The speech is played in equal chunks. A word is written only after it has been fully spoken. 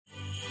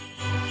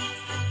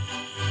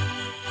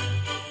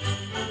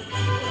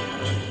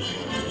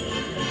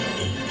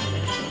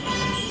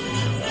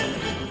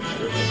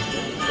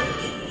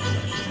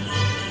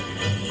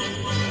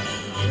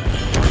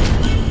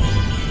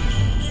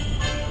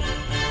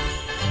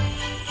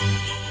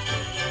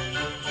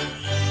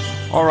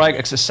All right,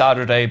 it's a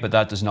Saturday, but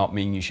that does not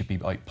mean you should be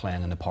out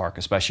playing in the park,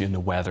 especially in the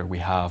weather we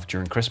have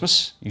during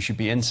Christmas. You should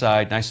be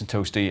inside, nice and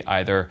toasty,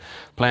 either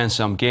playing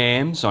some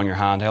games on your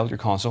handheld, your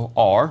console,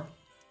 or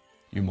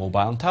your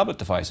mobile and tablet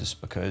devices,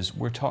 because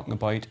we're talking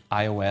about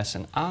iOS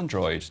and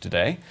Android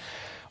today.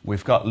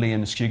 We've got Liam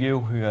in the studio,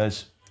 who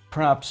has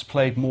perhaps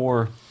played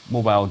more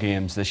mobile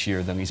games this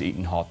year than he's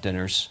eaten hot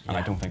dinners, and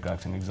I don't think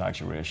that's an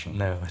exaggeration.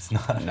 No, it's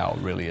not. No,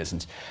 it really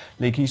isn't.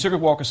 Lee, can you sort of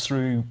walk us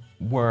through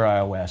where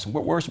iOS and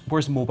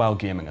where's mobile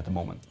gaming at the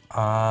moment?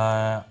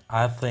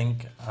 I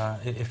think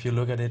if you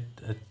look at it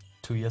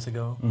 2 years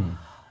ago,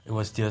 it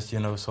was just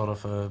sort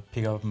of a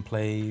pick up and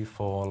play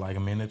for like a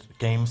minute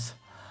games,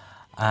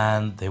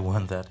 and they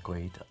weren't that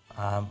great.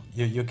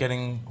 You're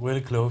getting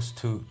really close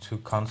to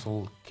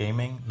console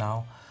gaming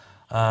now.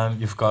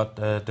 You've got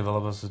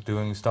developers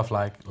doing stuff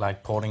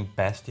like porting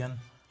Bastion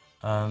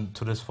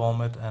to this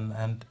format,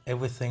 and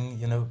everything,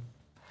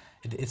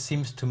 it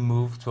seems to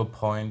move to a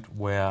point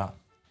where,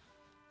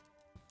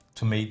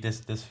 to me,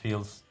 this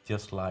feels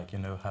just like,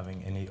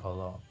 having any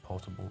other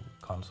portable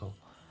console.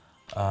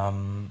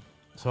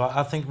 So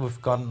I think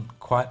we've gotten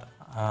quite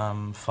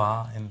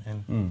far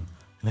in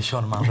a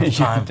short amount of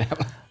time.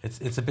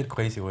 It's a bit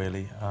crazy,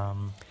 really.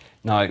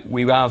 Now,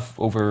 we have,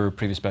 over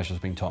previous specials,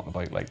 been talking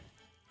about like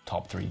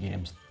top 3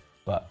 games,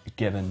 but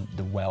given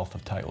the wealth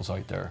of titles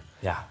out there,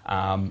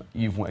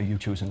 you've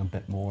chosen a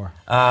bit more.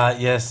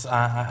 Yes,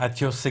 I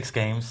chose 6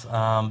 games,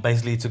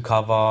 basically to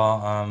cover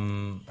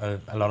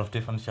a lot of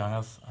different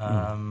genres.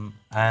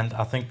 And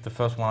I think the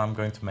first one I'm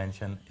going to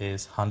mention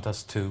is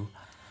Hunters 2.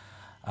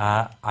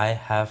 I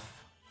have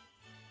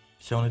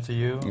shown it to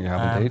you,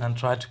 and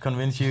tried to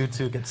convince you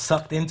to get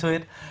sucked into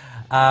it.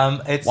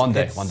 One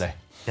day.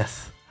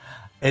 Yes.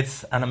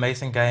 It's an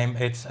amazing game.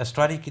 It's a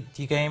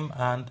strategy game,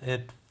 and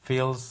it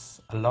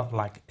feels a lot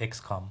like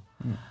XCOM.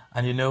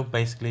 And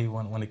basically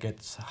when it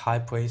gets high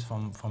praise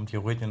from the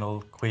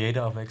original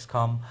creator of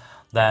XCOM,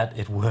 that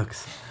it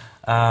works.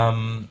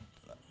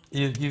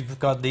 You've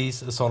got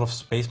these sort of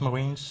space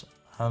marines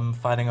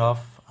fighting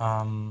off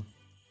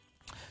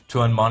to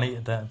earn money.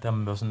 They're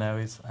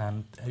mercenaries,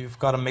 and you've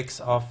got a mix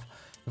of,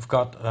 you've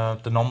got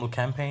the normal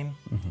campaign,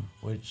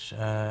 which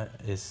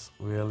is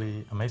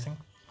really amazing.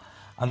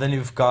 And then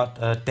you've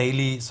got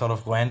daily sort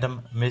of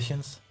random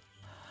missions.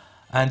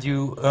 And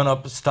you earn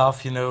up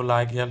stuff,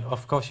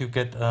 of course you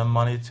get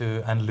money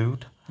and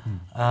loot.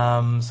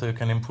 So you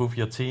can improve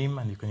your team,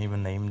 and you can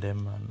even name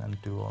them and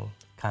do all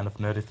kind of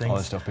nerdy things. All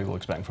the stuff people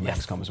expect from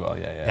XCOM as well,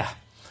 yeah.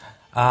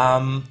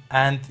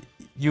 And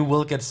you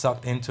will get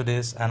sucked into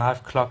this, and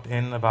I've clocked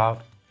in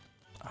about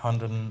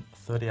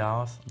 130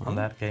 hours on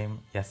that game,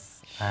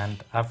 yes.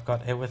 And I've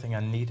got everything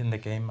I need in the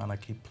game, and I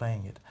keep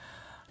playing it.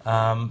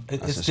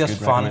 It's just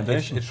fun.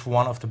 It's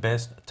one of the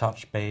best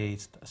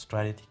touch-based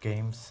strategy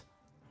games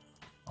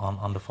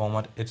on the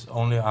format. It's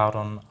only out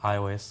on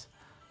iOS,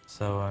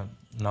 so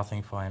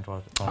nothing for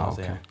Android.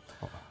 Okay.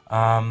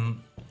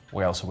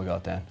 What else have we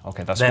got then?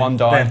 Okay, that's one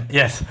down.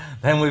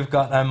 Then we've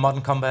got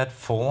Modern Combat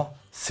 4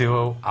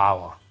 Zero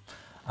Hour.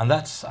 And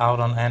that's out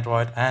on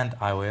Android and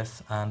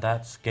iOS, and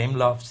that's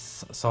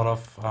Gameloft's sort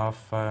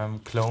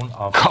of clone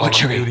of Call of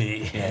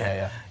Duty.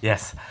 Yeah.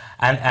 Yes,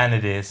 and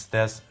it is.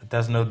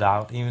 There's no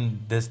doubt.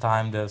 Even this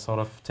time, they're sort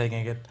of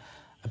taking it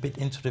a bit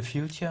into the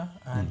future,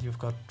 and you've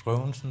got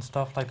drones and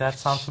stuff like that.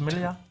 Sound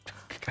familiar?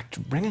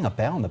 Ringing a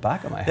bell in the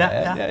back of my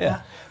head.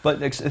 Yeah. But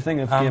the thing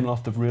of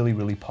Gameloft, they've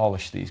really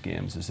polished these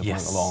games as they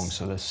went along,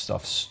 so this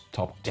stuff's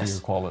top tier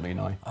quality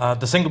now.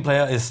 The single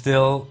player is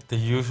still the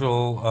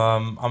usual.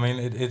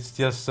 It's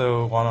just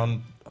so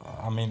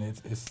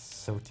it's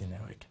so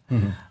generic.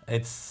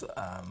 It's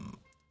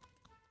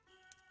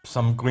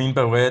some green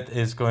beret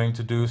is going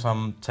to do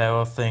some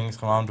terror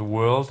things around the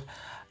world,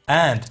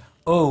 and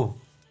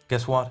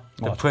guess what?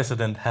 The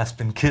president has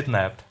been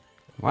kidnapped.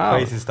 Wow.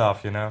 Crazy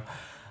stuff,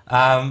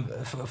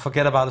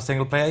 Forget about the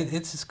single player.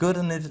 It's good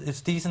and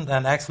it's decent,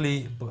 and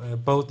actually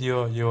both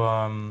your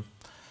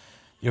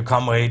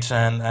comrades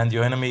and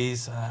your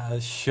enemies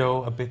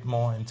show a bit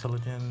more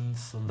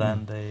intelligence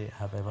than they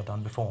have ever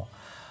done before.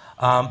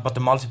 But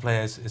the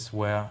multiplayer is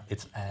where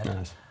it's at.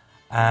 Nice.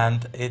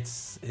 And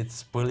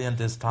it's brilliant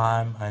this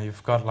time, and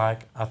you've got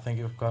I think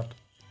you've got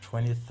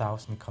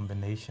 20,000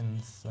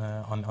 combinations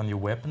on your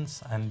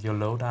weapons and your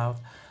loadout,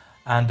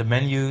 and the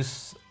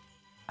menus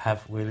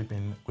have really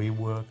been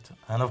reworked.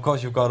 And of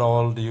course you've got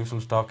all the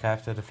usual stuff,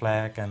 capture the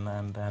flag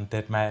and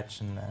deathmatch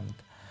and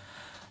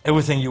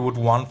everything you would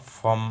want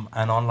from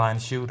an online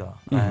shooter,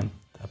 and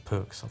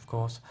perks, of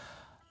course.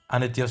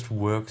 And it just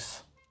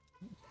works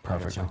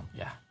perfectly.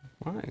 Yeah.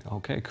 Right.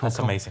 Okay. Cool. That's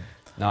amazing.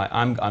 Now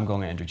I'm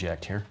going to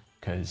interject here,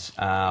 because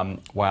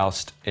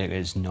whilst it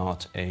is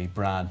not a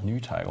brand new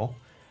title,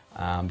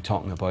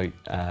 talking about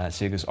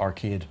Sega's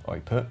arcade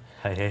output.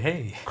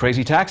 Hey.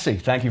 Crazy Taxi,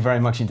 thank you very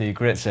much indeed,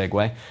 great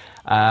segue.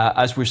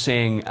 As we're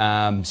seeing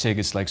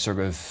Sega's sort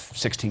of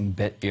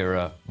 16-bit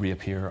era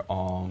reappear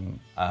on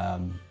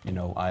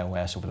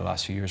iOS over the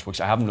last few years,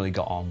 which I haven't really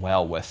got on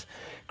well with.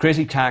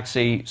 Crazy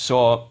Taxi,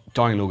 saw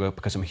download it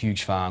because I'm a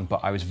huge fan,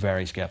 but I was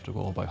very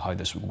skeptical about how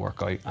this would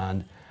work out,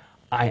 and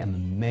I am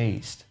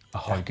amazed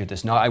at how good this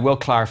is. Now, I will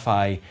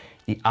clarify,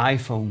 the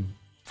iPhone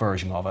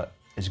version of it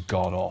is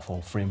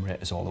god-awful. Frame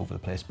rate is all over the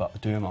place,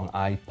 but doing it on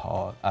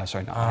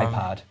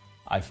iPad,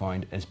 I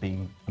find has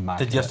been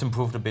immaculate. They just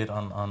improved a bit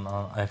on the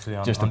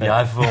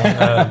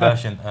iPhone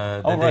version.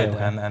 They right, did,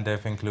 okay. and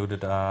they've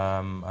included.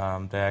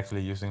 They're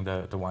actually using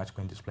the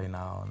widescreen display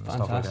now and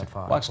stuff like that.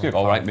 Well, that's good.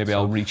 All right, maybe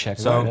I'll recheck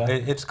it out. So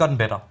it's gotten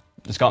better.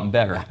 It's gotten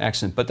better,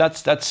 excellent. But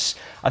that's.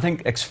 I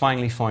think it's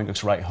finally found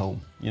its right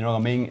home. You know what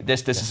I mean?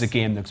 This is a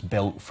game that's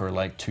built for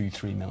like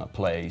 2-3 minute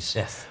plays.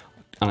 Yes.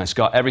 And it's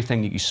got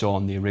everything that you saw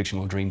on the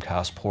original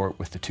Dreamcast port,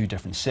 with the 2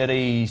 different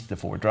cities, the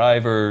 4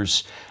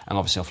 drivers, and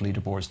obviously off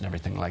leaderboards and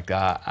everything like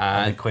that.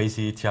 And the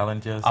crazy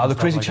challenges. Oh, the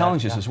crazy like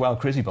challenges that. as well,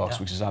 Crazy Box,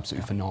 which is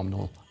absolutely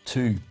phenomenal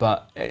too.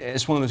 But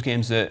it's one of those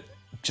games that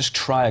just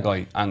try it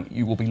out, and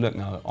you will be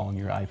looking at it on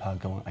your iPad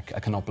going, I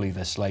cannot believe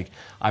this. Like,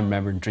 I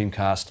remember in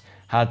Dreamcast,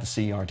 had the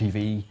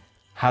CRTV,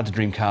 had the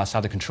Dreamcast,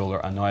 had the controller,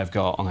 and now I've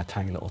got on a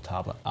tiny little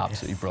tablet.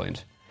 Absolutely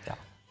brilliant. Yeah.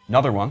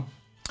 Another one.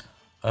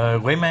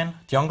 Rayman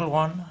Jungle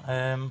Run.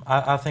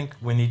 I think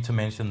we need to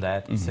mention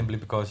that simply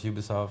because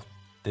Ubisoft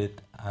did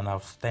an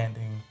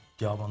outstanding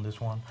job on this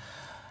one.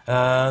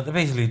 They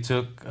basically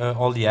took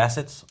all the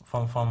assets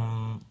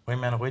from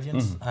Rayman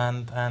Origins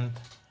and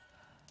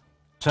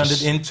turned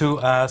it into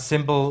a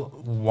simple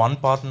 1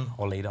 button,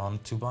 or later on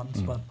 2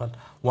 buttons, but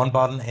 1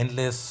 button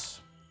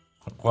endless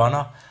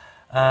runner.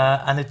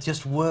 And it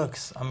just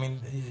works. I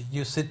mean,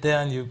 you sit there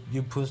and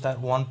you push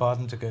that 1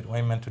 button to get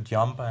Rayman to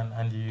jump,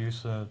 and you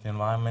use the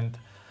environment.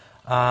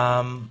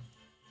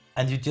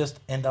 And you just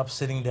end up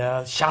sitting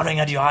there shouting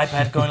at your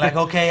iPad, going like,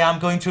 "Okay, I'm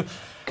going to."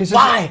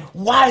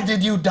 Why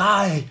did you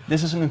die?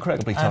 This is an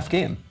incredibly tough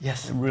game.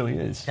 Yes, it really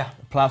is. Yeah,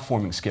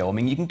 platforming skill. I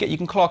mean, you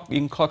can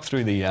clock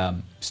through the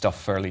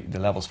stuff the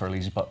levels fairly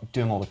easy, but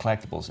doing all the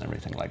collectibles and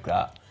everything like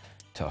that,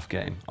 tough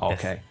game.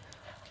 Okay,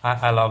 yes.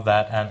 I love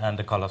that, and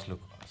the colors look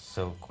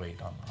so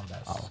great on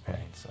that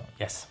screen. So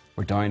yes,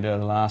 we're down to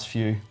the last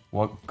few.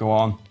 Go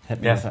on,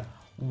 hit me with it.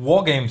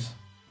 War games.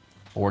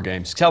 War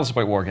games. Tell us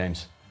about War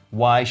games.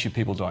 Why should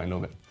people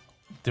download it?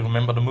 Do you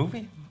remember the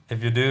movie?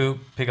 If you do,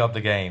 pick up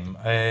the game.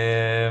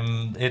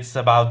 It's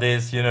about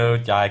this,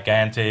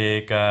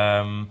 gigantic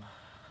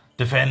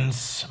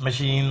defense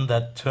machine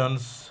that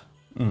turns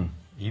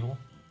evil.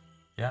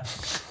 Yeah.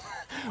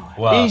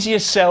 Well,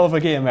 easiest sell of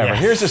a game ever.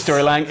 Yes. Here's the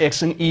storyline.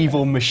 It's an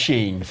evil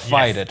machine.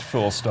 Fight it.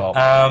 Full stop.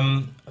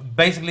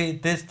 Basically,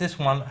 this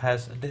one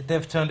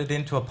they've turned it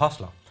into a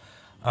puzzler.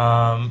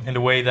 In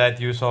the way that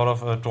you sort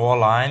of draw a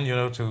line,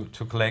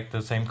 to collect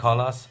the same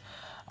colors,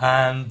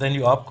 and then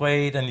you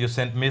upgrade and you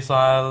send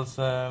missiles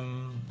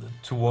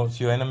towards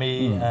your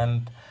enemy,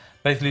 and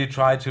basically you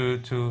try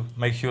to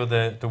make sure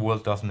the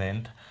world doesn't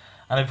end.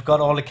 And it's got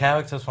all the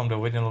characters from the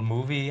original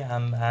movie,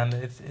 and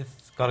it's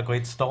got a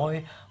great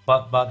story,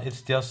 but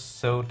it's just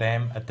so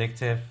damn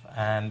addictive,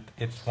 and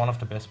it's one of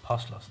the best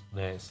puzzlers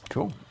there is.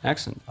 Cool,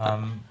 excellent.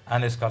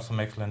 And it's got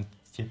some excellent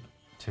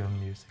chip-tune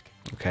music.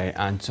 Okay,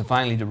 and so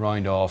finally to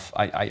round off,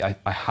 I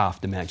have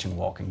to mention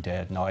Walking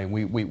Dead. Now,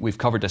 we've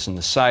covered this on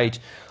the site,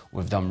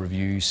 we've done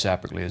reviews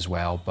separately as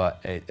well, but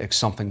it's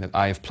something that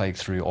I have played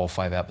through all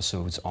 5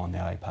 episodes on the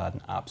iPad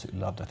and absolutely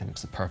loved. I think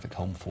it's the perfect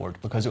home for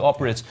it because it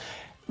operates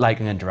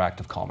like an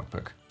interactive comic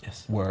book,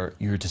 where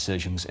your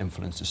decisions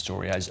influence the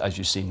story, as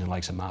you've seen in the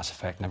likes of Mass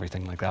Effect and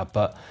everything like that,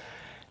 but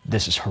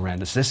this is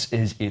horrendous. This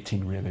is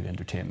 18-rated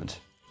entertainment.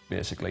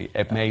 Basically,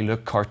 it may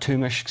look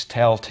cartoonish,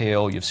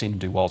 telltale. You've seen him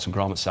do Wallace and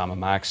Gromit, Sam and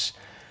Max.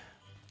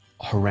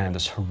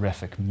 Horrendous,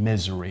 horrific,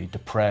 misery,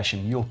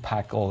 depression. You'll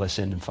pack all this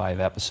in 5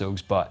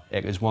 episodes, but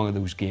it is one of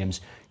those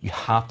games you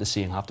have to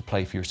see and have to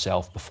play for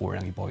yourself before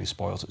anybody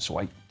spoils it. So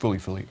I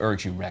fully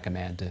urge you,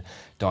 recommend to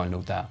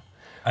download that.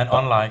 And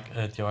unlike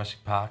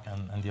Jurassic Park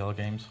and the other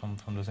games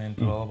from the same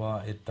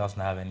developer, it doesn't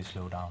have any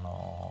slowdown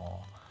or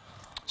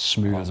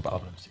smooth as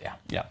problems.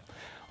 Yeah.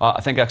 I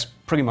think that's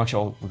pretty much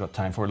all we've got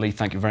time for. Lee,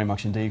 thank you very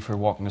much indeed for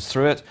walking us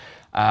through it.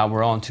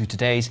 We're on to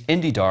today's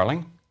Indie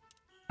Darling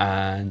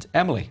and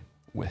Emily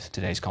with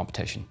today's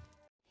competition.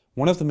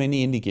 One of the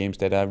many indie games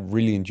that I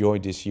really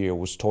enjoyed this year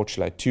was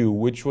Torchlight 2,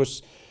 which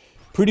was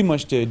pretty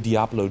much the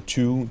Diablo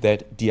 2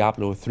 that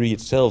Diablo 3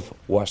 itself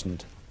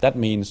wasn't. That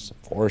means,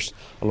 of course,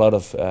 a lot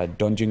of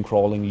dungeon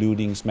crawling,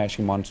 looting,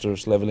 smashing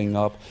monsters, leveling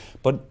up,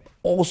 but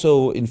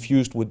also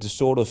infused with the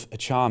sort of a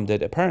charm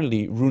that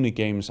apparently Runic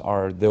games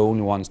are the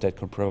only ones that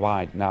can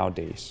provide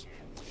nowadays.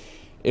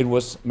 It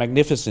was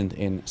magnificent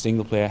in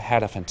single player,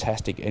 had a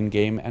fantastic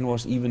endgame, and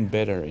was even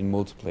better in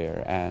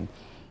multiplayer, and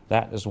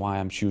that is why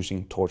I'm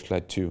choosing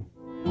Torchlight 2.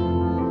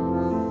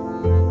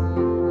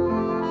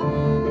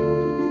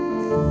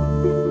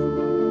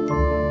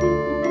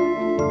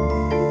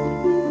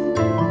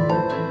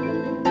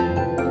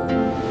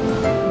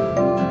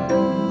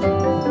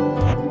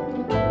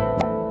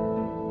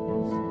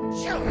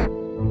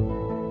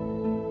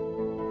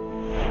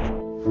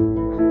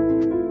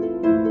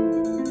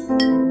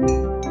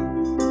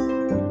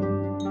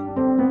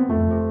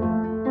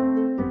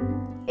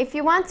 If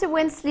you want to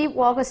win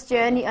Sleepwalker's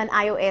Journey on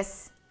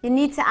iOS, you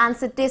need to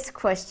answer this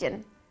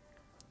question.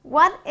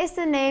 What is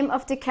the name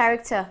of the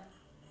character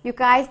you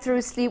guide through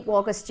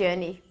Sleepwalker's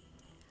journey?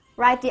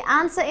 Write the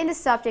answer in the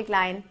subject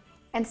line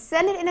and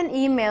send it in an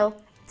email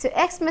to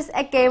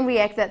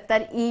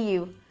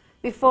xmas@gamereactor.eu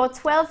before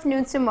 12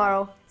 noon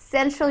tomorrow,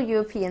 Central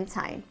European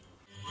Time.